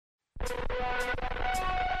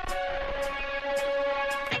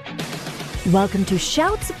Welcome to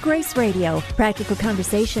Shouts of Grace Radio, practical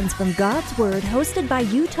conversations from God's Word, hosted by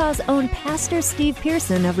Utah's own Pastor Steve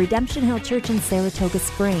Pearson of Redemption Hill Church in Saratoga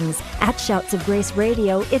Springs. At Shouts of Grace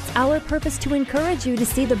Radio, it's our purpose to encourage you to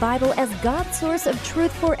see the Bible as God's source of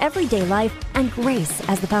truth for everyday life and grace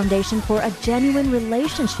as the foundation for a genuine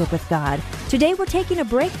relationship with God. Today, we're taking a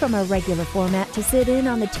break from our regular format to sit in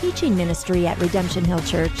on the teaching ministry at Redemption Hill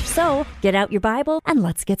Church. So, get out your Bible and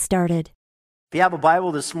let's get started. If you have a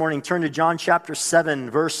Bible this morning, turn to John chapter 7,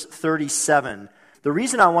 verse 37. The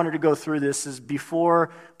reason I wanted to go through this is before,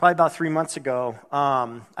 probably about 3 months ago,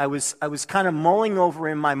 I was kind of mulling over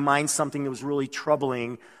in my mind something that was really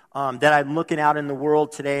troubling that I'm looking out in the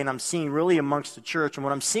world today, and I'm seeing really amongst the church. And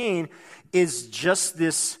what I'm seeing is just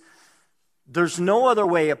this, there's no other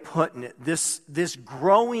way of putting it, this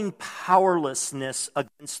growing powerlessness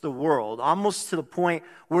against the world, almost to the point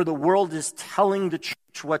where the world is telling the church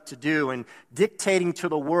what to do and dictating to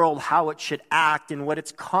the world how it should act and what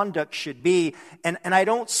its conduct should be. And I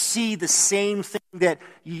don't see the same thing that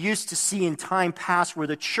you used to see in time past, where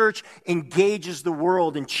the church engages the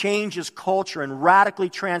world and changes culture and radically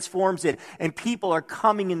transforms it, and people are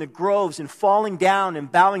coming in the groves and falling down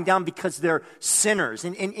and bowing down because they're sinners.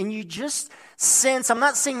 And you just sense, I'm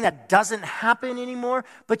not saying that doesn't happen anymore,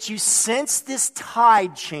 but you sense this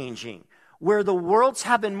tide changing, where the world's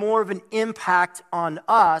having more of an impact on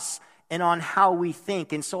us and on how we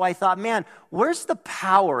think. And so I thought, man, where's the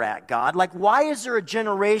power at, God? Like, why is there a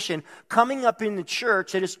generation coming up in the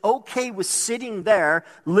church that is okay with sitting there,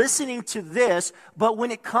 listening to this, but when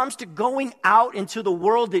it comes to going out into the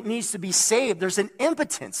world that needs to be saved, there's an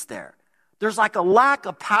impotence there. There's like a lack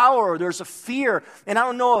of power, there's a fear. And I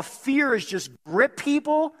don't know if fear has just gripped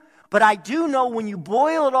people, but I do know when you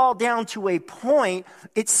boil it all down to a point,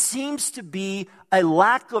 it seems to be a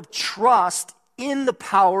lack of trust in the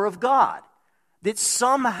power of God. That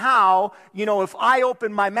somehow, if I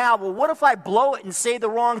open my mouth, well, what if I blow it and say the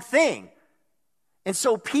wrong thing? And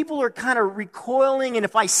so people are kind of recoiling, and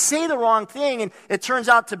if I say the wrong thing and it turns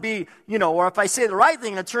out to be, or if I say the right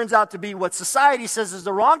thing and it turns out to be what society says is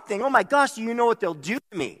the wrong thing, oh my gosh, do you know what they'll do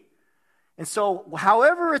to me? And so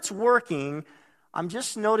however it's working, I'm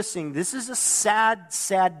just noticing this is a sad,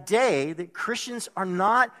 sad day that Christians are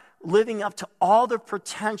not living up to all their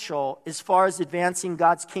potential as far as advancing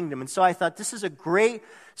God's kingdom. And so I thought this is a great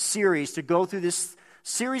series to go through, this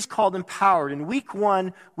series called Empowered. In week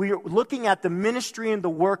 1, we are looking at the ministry and the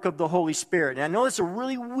work of the Holy Spirit. And I know it's a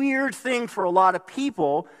really weird thing for a lot of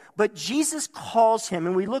people, but Jesus calls him,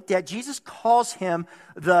 and we looked at, Jesus calls him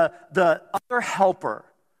the other helper.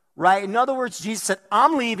 Right? In other words, Jesus said,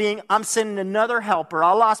 I'm leaving, I'm sending another helper,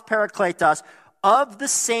 allos parakletos, of the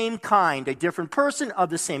same kind, a different person of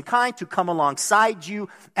the same kind, to come alongside you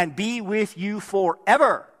and be with you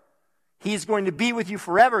forever. He's going to be with you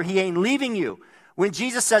forever. He ain't leaving you. When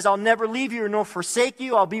Jesus says, I'll never leave you nor forsake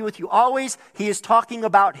you, I'll be with you always, he is talking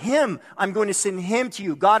about him. I'm going to send him to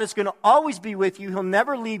you. God is going to always be with you. He'll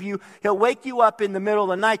never leave you. He'll wake you up in the middle of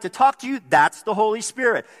the night to talk to you. That's the Holy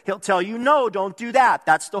Spirit. He'll tell you, no, don't do that.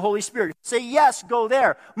 That's the Holy Spirit. Say, yes, go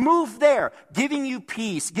there. Move there. Giving you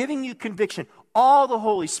peace, giving you conviction. All the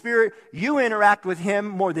Holy Spirit. You interact with him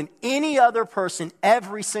more than any other person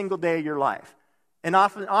every single day of your life. And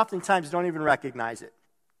oftentimes don't even recognize it.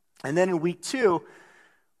 And then in week 2,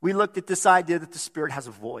 we looked at this idea that the Spirit has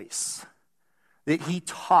a voice, that he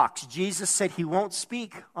talks. Jesus said he won't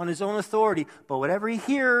speak on his own authority, but whatever he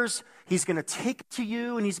hears, he's going to take it to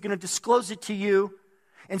you and he's going to disclose it to you.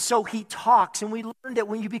 And so he talks, and we learned that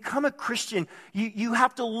when you become a Christian, you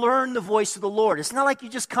have to learn the voice of the Lord. It's not like you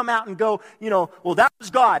just come out and go, well, that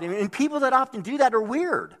was God. And people that often do that are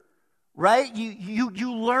weird. Right?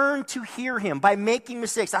 You learn to hear him by making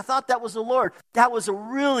mistakes. I thought that was the Lord. That was a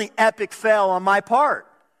really epic fail on my part.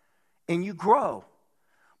 And you grow.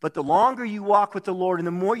 But the longer you walk with the Lord and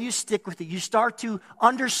the more you stick with it, you start to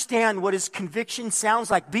understand what his conviction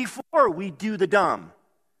sounds like before we do the dumb.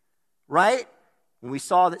 Right? And we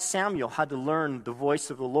saw that Samuel had to learn the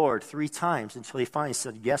voice of the Lord 3 times until he finally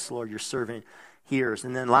said, yes, Lord, your servant hears.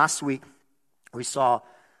 And then last week, we saw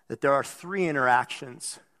that there are 3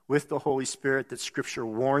 interactions with the Holy Spirit that Scripture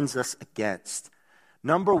warns us against.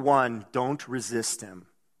 Number 1, don't resist him.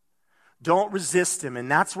 Don't resist him.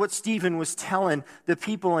 And that's what Stephen was telling the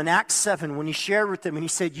people in Acts 7 when he shared with them. And he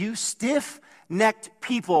said, you stiff-necked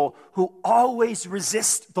people who always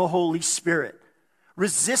resist the Holy Spirit.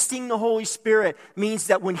 Resisting the Holy Spirit means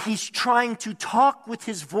that when he's trying to talk with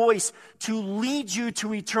his voice to lead you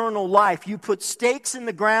to eternal life, you put stakes in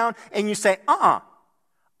the ground and you say, I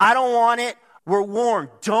don't want it. We're warned.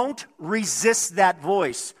 Don't resist that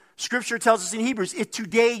voice. Scripture tells us in Hebrews, if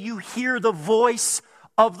today you hear the voice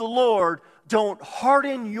of the Lord, don't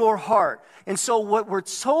harden your heart. And so what we're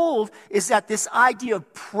told is that this idea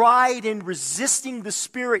of pride and resisting the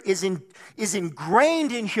Spirit is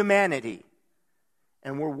ingrained in humanity.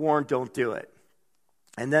 And we're warned, don't do it.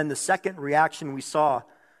 And then the second reaction we saw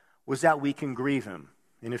was that we can grieve him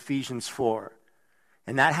in Ephesians 4.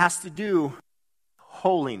 And that has to do with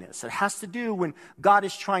holiness. It has to do when God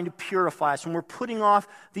is trying to purify us, when we're putting off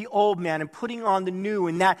the old man and putting on the new,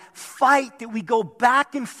 and that fight that we go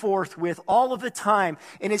back and forth with all of the time.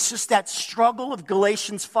 And it's just that struggle of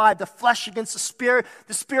Galatians 5, the flesh against the spirit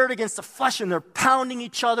against the flesh, and they're pounding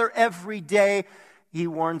each other every day. He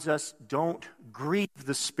warns us, don't grieve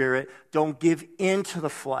the Spirit, don't give in to the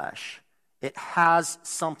flesh. It has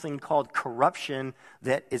something called corruption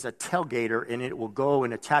that is a tailgater, and it will go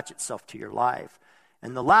and attach itself to your life.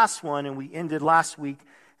 And the last one, and we ended last week,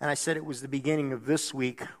 and I said it was the beginning of this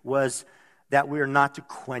week, was that we are not to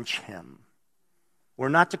quench him. We're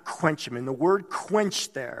not to quench him. And the word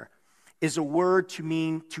quench there is a word to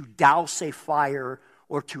mean to douse a fire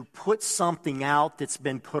or to put something out that's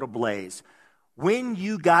been put ablaze. When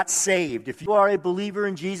you got saved, if you are a believer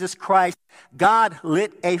in Jesus Christ, God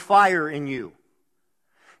lit a fire in you.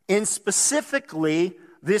 And specifically,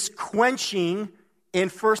 this quenching in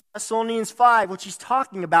 1 Thessalonians 5, which he's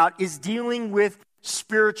talking about, is dealing with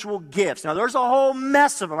spiritual gifts. Now, there's a whole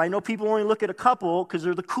mess of them. I know people only look at a couple because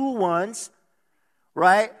they're the cool ones,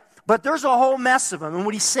 right? But there's a whole mess of them. And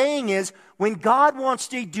what he's saying is, when God wants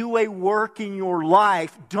to do a work in your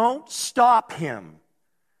life, don't stop him.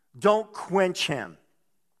 Don't quench him.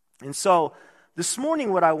 And so this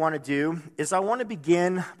morning what I want to do is I want to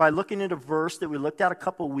begin by looking at a verse that we looked at a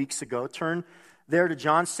couple weeks ago. Turn there to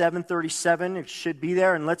John 7:37. It should be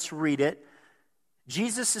there, and let's read it.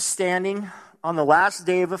 Jesus is standing on the last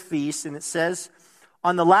day of a feast, and it says,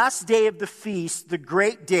 on the last day of the feast, the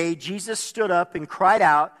great day, Jesus stood up and cried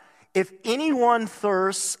out, if anyone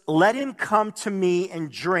thirsts, let him come to me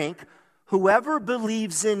and drink. Whoever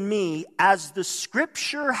believes in me, as the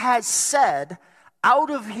scripture has said, out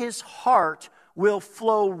of his heart will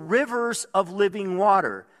flow rivers of living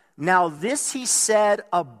water. Now this he said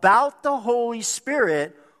about the Holy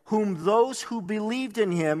Spirit, whom those who believed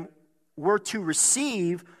in him were to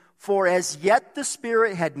receive, for as yet the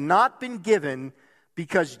Spirit had not been given,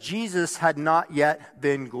 because Jesus had not yet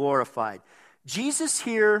been glorified. Jesus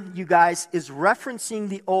here, you guys, is referencing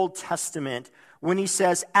the Old Testament when he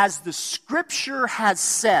says, as the scripture has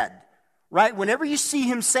said, right? Whenever you see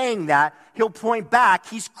him saying that, he'll point back.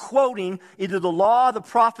 He's quoting either the law, the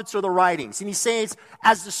prophets, or the writings. And he says,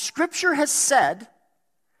 as the scripture has said,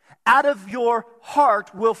 out of your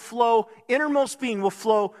heart will flow, innermost being will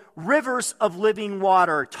flow rivers of living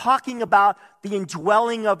water, talking about the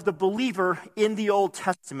indwelling of the believer in the Old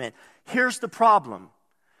Testament. Here's the problem.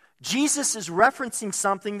 Jesus is referencing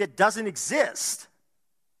something that doesn't exist.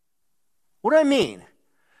 What do I mean?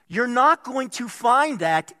 You're not going to find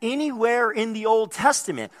that anywhere in the Old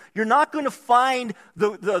Testament. You're not going to find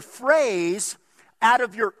the phrase, out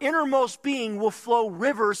of your innermost being will flow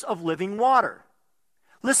rivers of living water.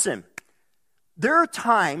 Listen, there are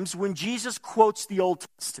times when Jesus quotes the Old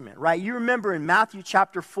Testament, right? You remember in Matthew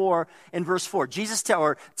chapter 4 and verse 4,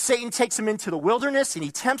 Satan takes him into the wilderness and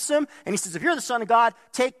he tempts him and he says, if you're the Son of God,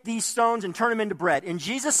 take these stones and turn them into bread. And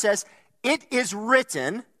Jesus says, it is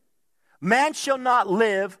written, man shall not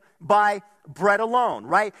live by bread alone,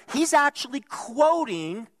 right? He's actually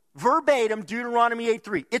quoting verbatim Deuteronomy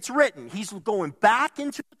 8:3. It's written. He's going back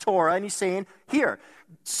into the Torah and he's saying, here,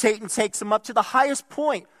 Satan takes him up to the highest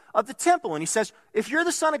point of the temple. And he says, if you're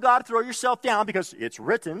the Son of God, throw yourself down, because it's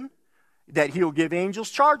written that he'll give angels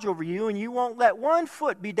charge over you and you won't let one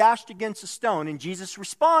foot be dashed against a stone. And Jesus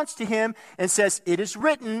responds to him and says, it is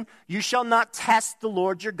written, you shall not test the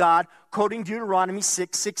Lord your God, quoting Deuteronomy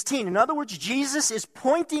 6:16. In other words, Jesus is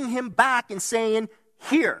pointing him back and saying,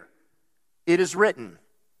 here, it is written.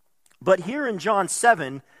 But here in John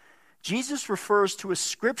 7, Jesus refers to a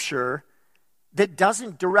scripture that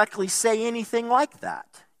doesn't directly say anything like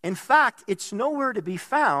that. In fact, it's nowhere to be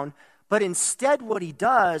found, but instead what he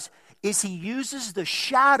does is he uses the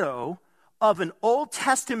shadow of an Old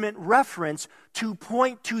Testament reference to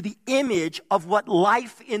point to the image of what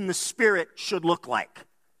life in the Spirit should look like.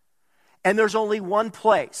 And there's only one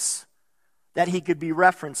place that he could be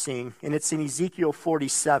referencing, and it's in Ezekiel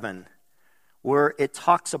 47, where it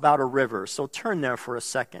talks about a river. So turn there for a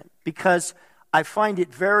second, because I find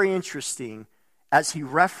it very interesting as he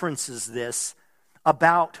references this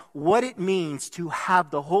about what it means to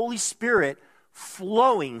have the Holy Spirit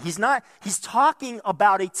flowing. He's talking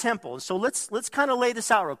about a temple. So let's kind of lay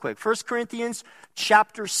this out real quick. 1 Corinthians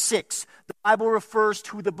chapter 6, the Bible refers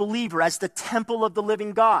to the believer as the temple of the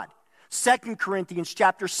living God. 2 Corinthians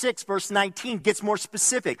chapter 6, verse 19 gets more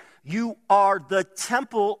specific. You are the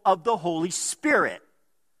temple of the Holy Spirit.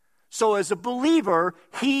 So as a believer,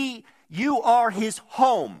 you are his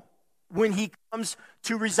home when he comes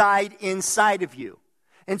to reside inside of you.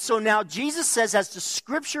 And so now Jesus says, as the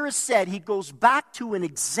scripture has said, he goes back to an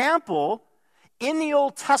example in the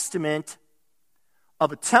Old Testament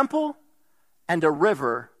of a temple and a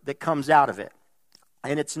river that comes out of it.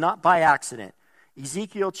 And it's not by accident.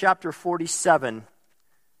 Ezekiel chapter 47,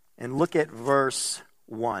 and look at verse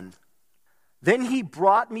 1. Then he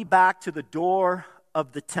brought me back to the door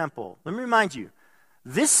of the temple. Let me remind you,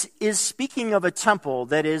 this is speaking of a temple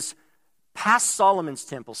that is past Solomon's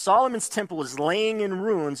temple. Solomon's temple is laying in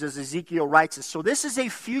ruins, as Ezekiel writes it. So this is a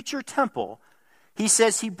future temple. He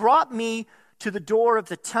says, he brought me to the door of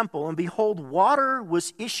the temple, and behold, water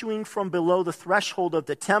was issuing from below the threshold of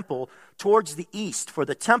the temple towards the east, for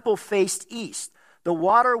the temple faced east. The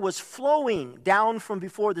water was flowing down from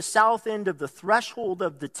before the south end of the threshold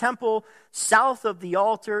of the temple, south of the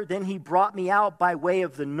altar. Then he brought me out by way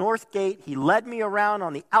of the north gate. He led me around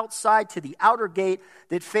on the outside to the outer gate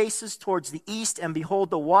that faces towards the east. And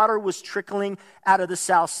behold, the water was trickling out of the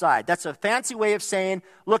south side. That's a fancy way of saying,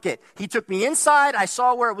 look it, he took me inside. I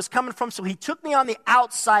saw where it was coming from. So he took me on the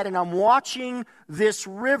outside, and I'm watching this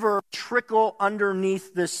river trickle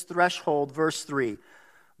underneath this threshold. Verse 3.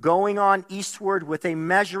 Going on eastward with a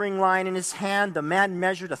measuring line in his hand, the man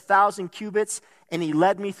measured 1,000 cubits, and he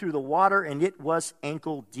led me through the water, and it was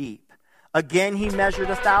ankle deep. Again he measured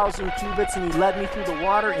 1,000 cubits, and he led me through the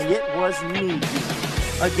water, and it was knee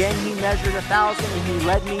deep. Again he measured 1,000, and he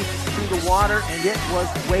led me through the water, and it was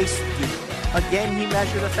waist deep. Again he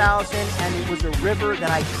measured 1,000, and it was a river that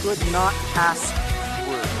I could not pass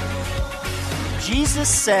through. Jesus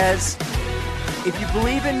says, if you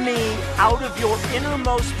believe in me, out of your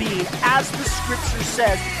innermost being, as the scripture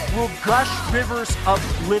says, will gush rivers of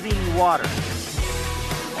living water.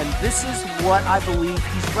 And this is what I believe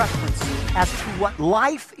he's referencing as to what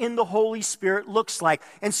life in the Holy Spirit looks like.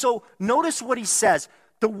 And so notice what he says.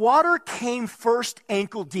 The water came first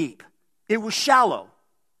ankle deep. It was shallow.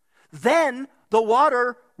 Then the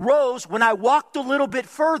water rose when I walked a little bit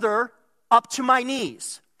further up to my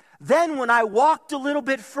knees. Then when I walked a little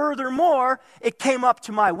bit further more, it came up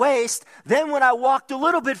to my waist. Then when I walked a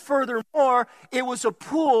little bit further more, it was a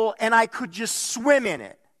pool and I could just swim in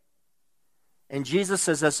it. And Jesus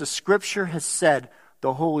says, as the scripture has said,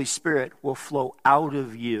 the Holy Spirit will flow out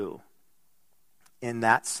of you in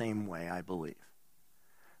that same way, I believe.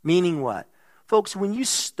 Meaning what? Folks, when you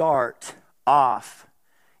start off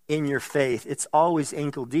in your faith, it's always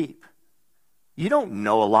ankle deep. You don't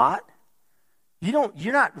know a lot.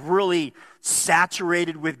 You're not really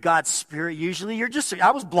saturated with God's Spirit usually. You're just, I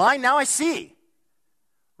was blind, now I see.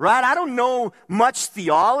 Right? I don't know much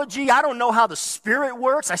theology. I don't know how the Spirit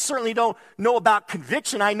works. I certainly don't know about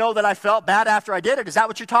conviction. I know that I felt bad after I did it. Is that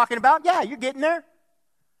what you're talking about? Yeah, you're getting there.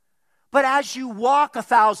 But as you walk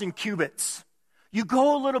 1,000 cubits, you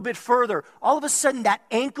go a little bit further, all of a sudden that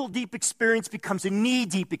ankle-deep experience becomes a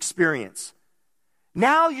knee-deep experience.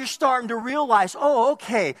 Now you're starting to realize, oh,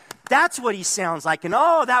 okay, that's what he sounds like. And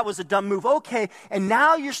oh, that was a dumb move. Okay. And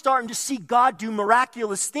now you're starting to see God do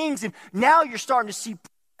miraculous things. And now you're starting to see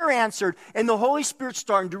prayer answered. And the Holy Spirit's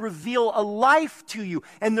starting to reveal a life to you.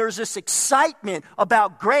 And there's this excitement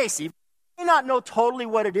about grace. You may not know totally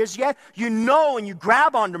what it is yet. You know, and you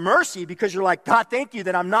grab onto mercy because you're like, God, thank you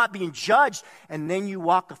that I'm not being judged. And then you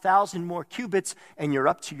walk 1,000 more cubits and you're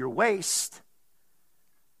up to your waist.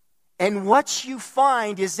 And what you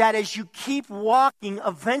find is that as you keep walking,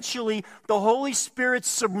 eventually the Holy Spirit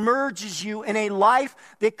submerges you in a life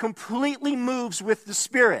that completely moves with the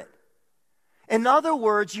Spirit. In other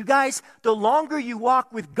words, you guys, the longer you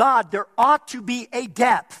walk with God, there ought to be a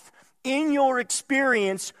depth in your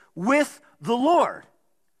experience with the Lord,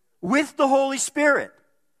 with the Holy Spirit.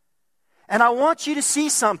 And I want you to see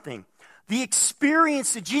something. The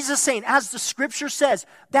experience that Jesus is saying, as the scripture says,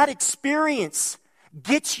 that experience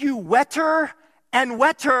gets you wetter and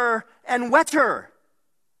wetter and wetter.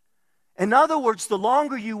 In other words, the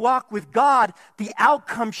longer you walk with God, the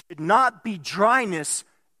outcome should not be dryness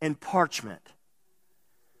and parchment.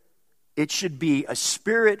 It should be a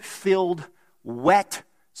spirit-filled, wet,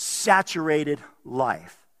 saturated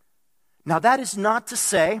life. Now, that is not to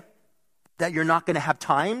say that you're not going to have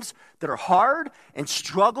times that are hard and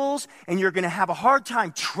struggles, and you're going to have a hard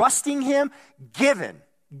time trusting Him.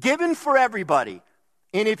 Given for everybody.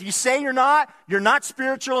 And if you say you're not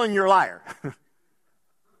spiritual and you're a liar.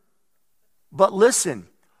 But listen,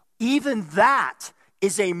 even that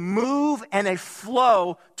is a move and a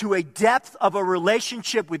flow to a depth of a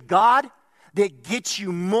relationship with God that gets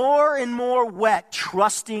you more and more wet,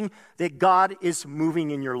 trusting that God is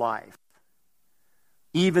moving in your life.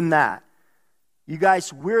 Even that. You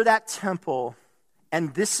guys, we're that temple,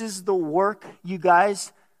 and this is the work, you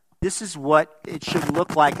guys. This is what it should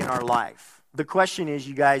look like in our life. The question is,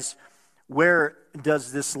 you guys, where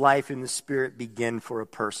does this life in the Spirit begin for a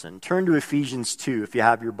person? Turn to Ephesians 2 if you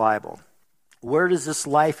have your Bible. Where does this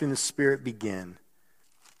life in the Spirit begin?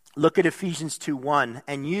 Look at Ephesians 2:1.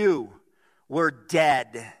 And you were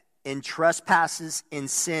dead in trespasses and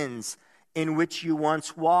sins, in which you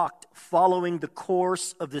once walked, following the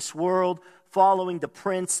course of this world, following the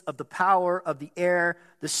prince of the power of the air,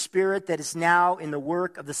 the spirit that is now in the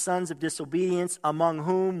work of the sons of disobedience, among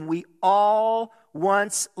whom we all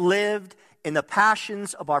once lived in the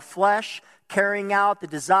passions of our flesh, carrying out the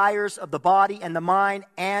desires of the body and the mind,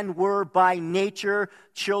 and were by nature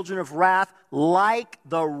children of wrath, like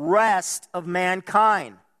the rest of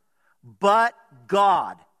mankind. But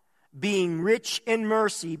God, being rich in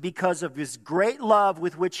mercy because of his great love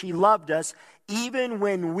with which he loved us, even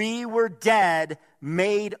when we were dead,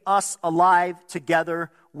 made us alive together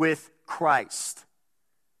with Christ.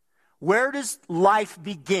 Where does life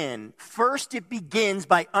begin? First, it begins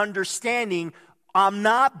by understanding I'm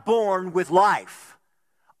not born with life.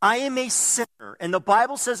 I am a sinner, and the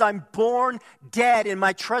Bible says I'm born dead in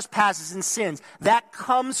my trespasses and sins. That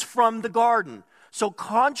comes from the garden. So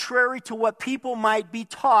contrary to what people might be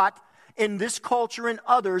taught in this culture and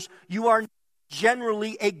others, you are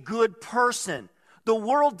generally a good person. The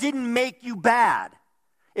world didn't make you bad.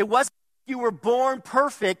 It wasn't you were born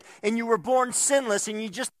perfect and you were born sinless and you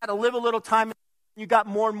just had to live a little time and you got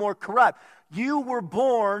more and more corrupt. You were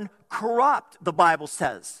born corrupt, the Bible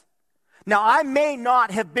says. Now, I may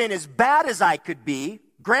not have been as bad as I could be,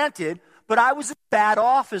 granted, but I was as bad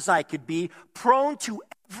off as I could be, prone to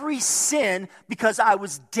every sin because I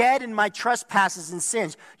was dead in my trespasses and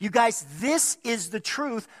sins. You guys, this is the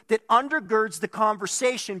truth that undergirds the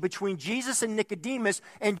conversation between Jesus and Nicodemus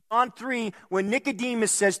in John 3 when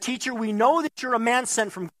Nicodemus says, "Teacher, we know that you're a man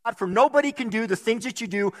sent from God, for nobody can do the things that you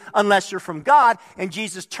do unless you're from God." And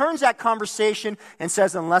Jesus turns that conversation and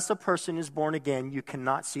says, "Unless a person is born again, you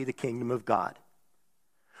cannot see the kingdom of God.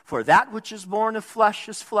 For that which is born of flesh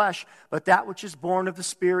is flesh, but that which is born of the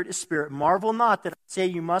Spirit is spirit. Marvel not that I say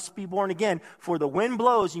you must be born again, for the wind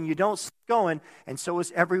blows and you don't see it going, and so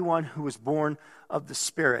is everyone who is born of the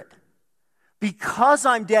Spirit." Because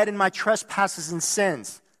I'm dead in my trespasses and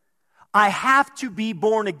sins, I have to be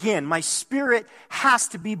born again. My spirit has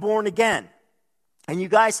to be born again. And you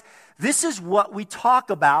guys, this is what we talk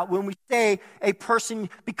about when we say a person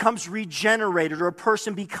becomes regenerated or a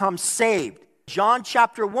person becomes saved. John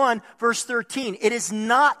chapter 1, verse 13, it is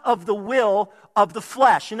not of the will of the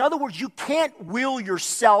flesh. In other words, you can't will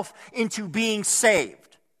yourself into being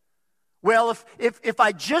saved. Well, if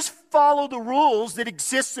I just follow the rules that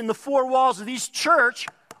exist in the four walls of this church,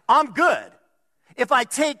 I'm good. If I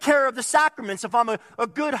take care of the sacraments, if I'm a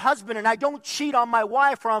good husband and I don't cheat on my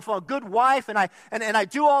wife, or if I'm a good wife and I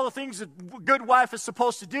do all the things that a good wife is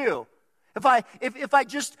supposed to do, if I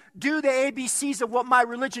just do the ABCs of what my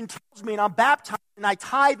religion tells me and I'm baptized and I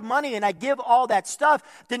tithe money and I give all that stuff,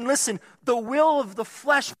 then listen, the will of the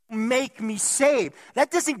flesh will make me saved.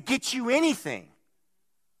 That doesn't get you anything.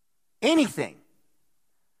 Anything.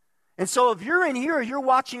 And so if you're in here or you're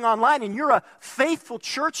watching online and you're a faithful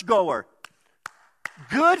churchgoer,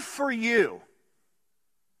 good for you.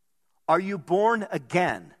 Are you born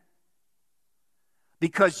again?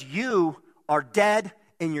 Because you are dead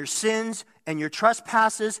in your sins and your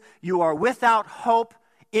trespasses. You are without hope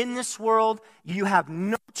in this world. You have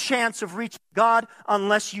no chance of reaching God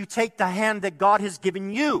unless you take the hand that God has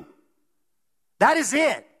given you. That is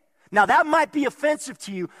it. Now, that might be offensive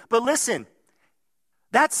to you, but listen,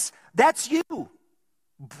 that's you.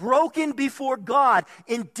 Broken before God,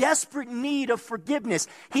 in desperate need of forgiveness.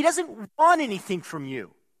 He doesn't want anything from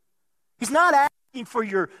you. He's not asking for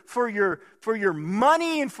your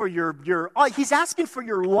money and for your he's asking for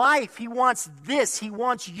your life. He wants this. He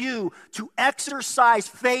wants you to exercise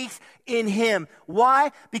faith in him.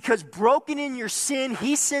 Why? Because broken in your sin,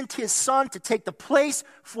 he sent his son to take the place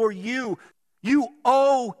for you. You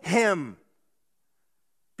owe him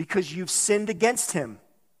because you've sinned against him.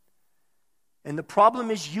 And the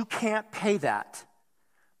problem is you can't pay that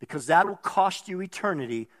because that will cost you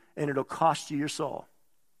eternity and it'll cost you your soul.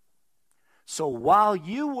 So while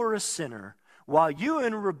you were a sinner, while you were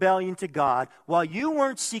in rebellion to God, while you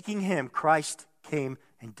weren't seeking him, Christ came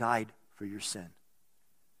and died for your sin.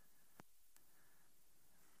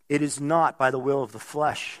 It is not by the will of the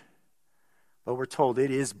flesh, But we're told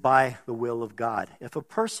it is by the will of God. If a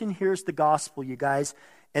person hears the gospel, you guys,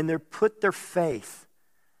 and they put their faith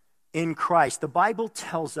in Christ, the Bible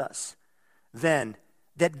tells us then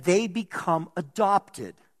that they become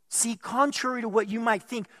adopted. See, contrary to what you might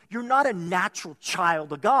think, you're not a natural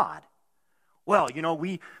child of God. Well,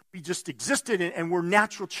 we just existed and we're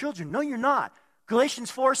natural children. No, you're not.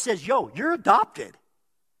 Galatians 4 says, you're adopted.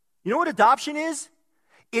 You know what adoption is?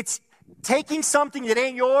 It's taking something that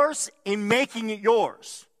ain't yours and making it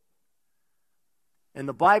yours. And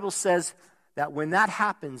the Bible says that when that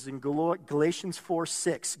happens in Galatians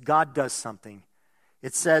 4:6, God does something.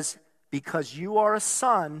 It says, because you are a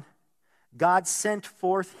son, God sent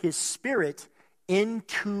forth his Spirit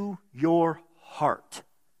into your heart.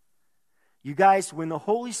 You guys, when the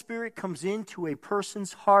Holy Spirit comes into a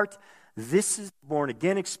person's heart, this is the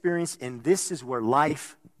born-again experience, and this is where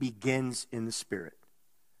life begins in the Spirit.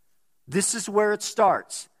 This is where it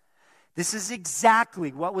starts. This is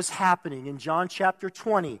exactly what was happening in John chapter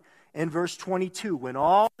 20 and verse 22, when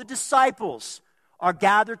all the disciples are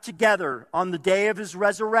gathered together on the day of his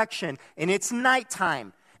resurrection, and it's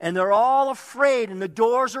nighttime, and they're all afraid, and the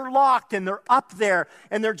doors are locked, and they're up there,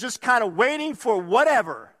 and they're just kind of waiting for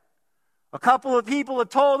whatever. A couple of people have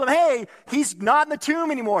told them, hey, he's not in the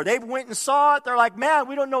tomb anymore. They went and saw it. They're like, man,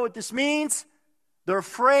 we don't know what this means. They're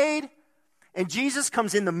afraid. And Jesus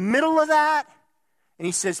comes in the middle of that, and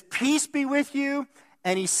he says, peace be with you.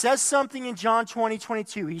 And he says something in John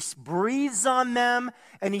 20:22. He breathes on them,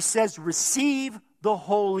 and he says, receive the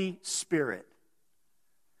Holy Spirit.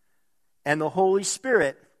 And the Holy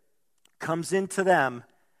Spirit comes into them,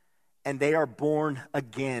 and they are born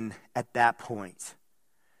again at that point.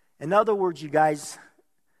 In other words, you guys,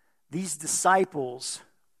 these disciples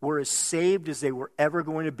were as saved as they were ever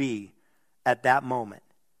going to be at that moment.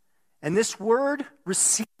 And this word,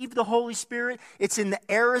 receive the Holy Spirit, it's in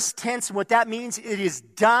the aorist tense, and what that means, it is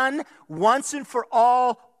done once and for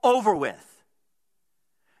all, over with.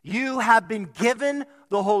 You have been given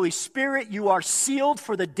the Holy Spirit. You are sealed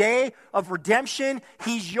for the day of redemption.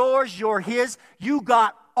 He's yours, you're his. You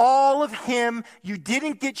got all of him. You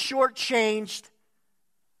didn't get shortchanged.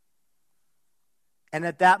 And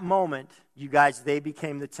at that moment, you guys, they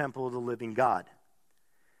became the temple of the living God.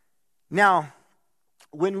 Now,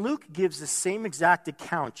 when Luke gives the same exact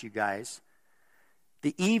account, you guys,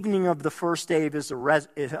 the evening of the first day of his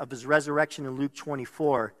resurrection in Luke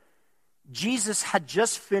 24, Jesus had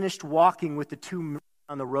just finished walking with the two men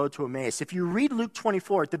on the road to Emmaus. If you read Luke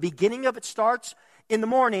 24, at the beginning of it starts, in the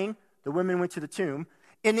morning, the women went to the tomb.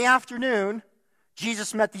 In the afternoon,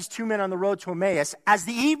 Jesus met these two men on the road to Emmaus. As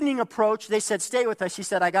the evening approached, they said, stay with us. He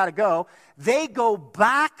said, I got to go. They go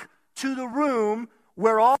back to the room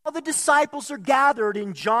where all the disciples are gathered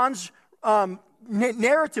in John's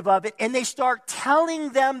narrative of it, and they start telling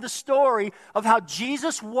them the story of how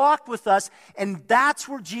Jesus walked with us, and that's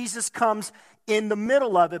where Jesus comes in the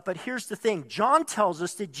middle of it. But here's the thing. John tells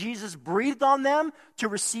us that Jesus breathed on them to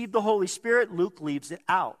receive the Holy Spirit. Luke leaves it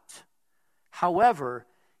out. However,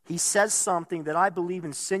 he says something that I believe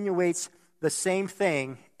insinuates the same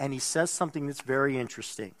thing, and he says something that's very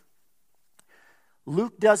interesting.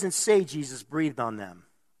 Luke doesn't say Jesus breathed on them,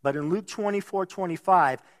 but in Luke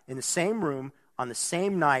 24:25, in the same room, on the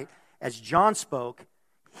same night as John spoke,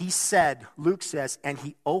 he said, Luke says, and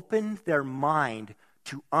he opened their mind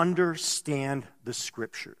to understand the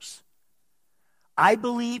Scriptures. I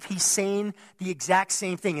believe he's saying the exact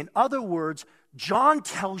same thing. In other words, John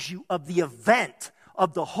tells you of the event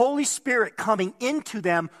of the Holy Spirit coming into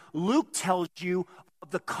them. Luke tells you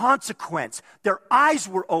of the consequence. Their eyes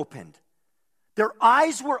were opened. Their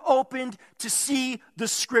eyes were opened to see the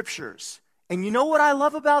Scriptures. And you know what I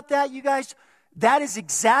love about that, you guys? That is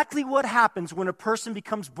exactly what happens when a person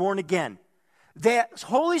becomes born again. The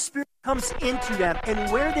Holy Spirit comes into them, and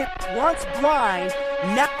where they were once blind,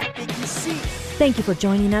 now they can see. Thank you for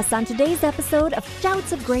joining us on today's episode of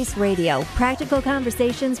Shouts of Grace Radio, practical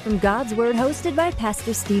conversations from God's Word, hosted by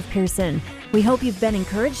Pastor Steve Pearson. We hope you've been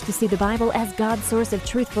encouraged to see the Bible as God's source of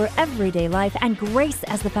truth for everyday life and grace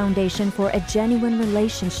as the foundation for a genuine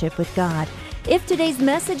relationship with God. If today's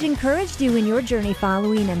message encouraged you in your journey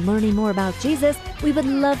following and learning more about Jesus, we would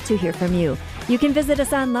love to hear from you. You can visit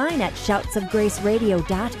us online at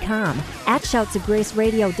shoutsofgraceradio.com. At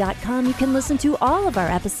shoutsofgraceradio.com, you can listen to all of our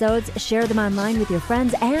episodes, share them online with your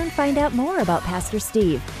friends, and find out more about Pastor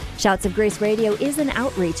Steve. Shouts of Grace Radio is an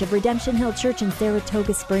outreach of Redemption Hill Church in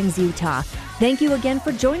Saratoga Springs, Utah. Thank you again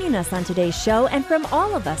for joining us on today's show, and from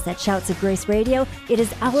all of us at Shouts of Grace Radio, it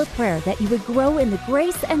is our prayer that you would grow in the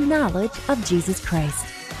grace and knowledge of Jesus Christ.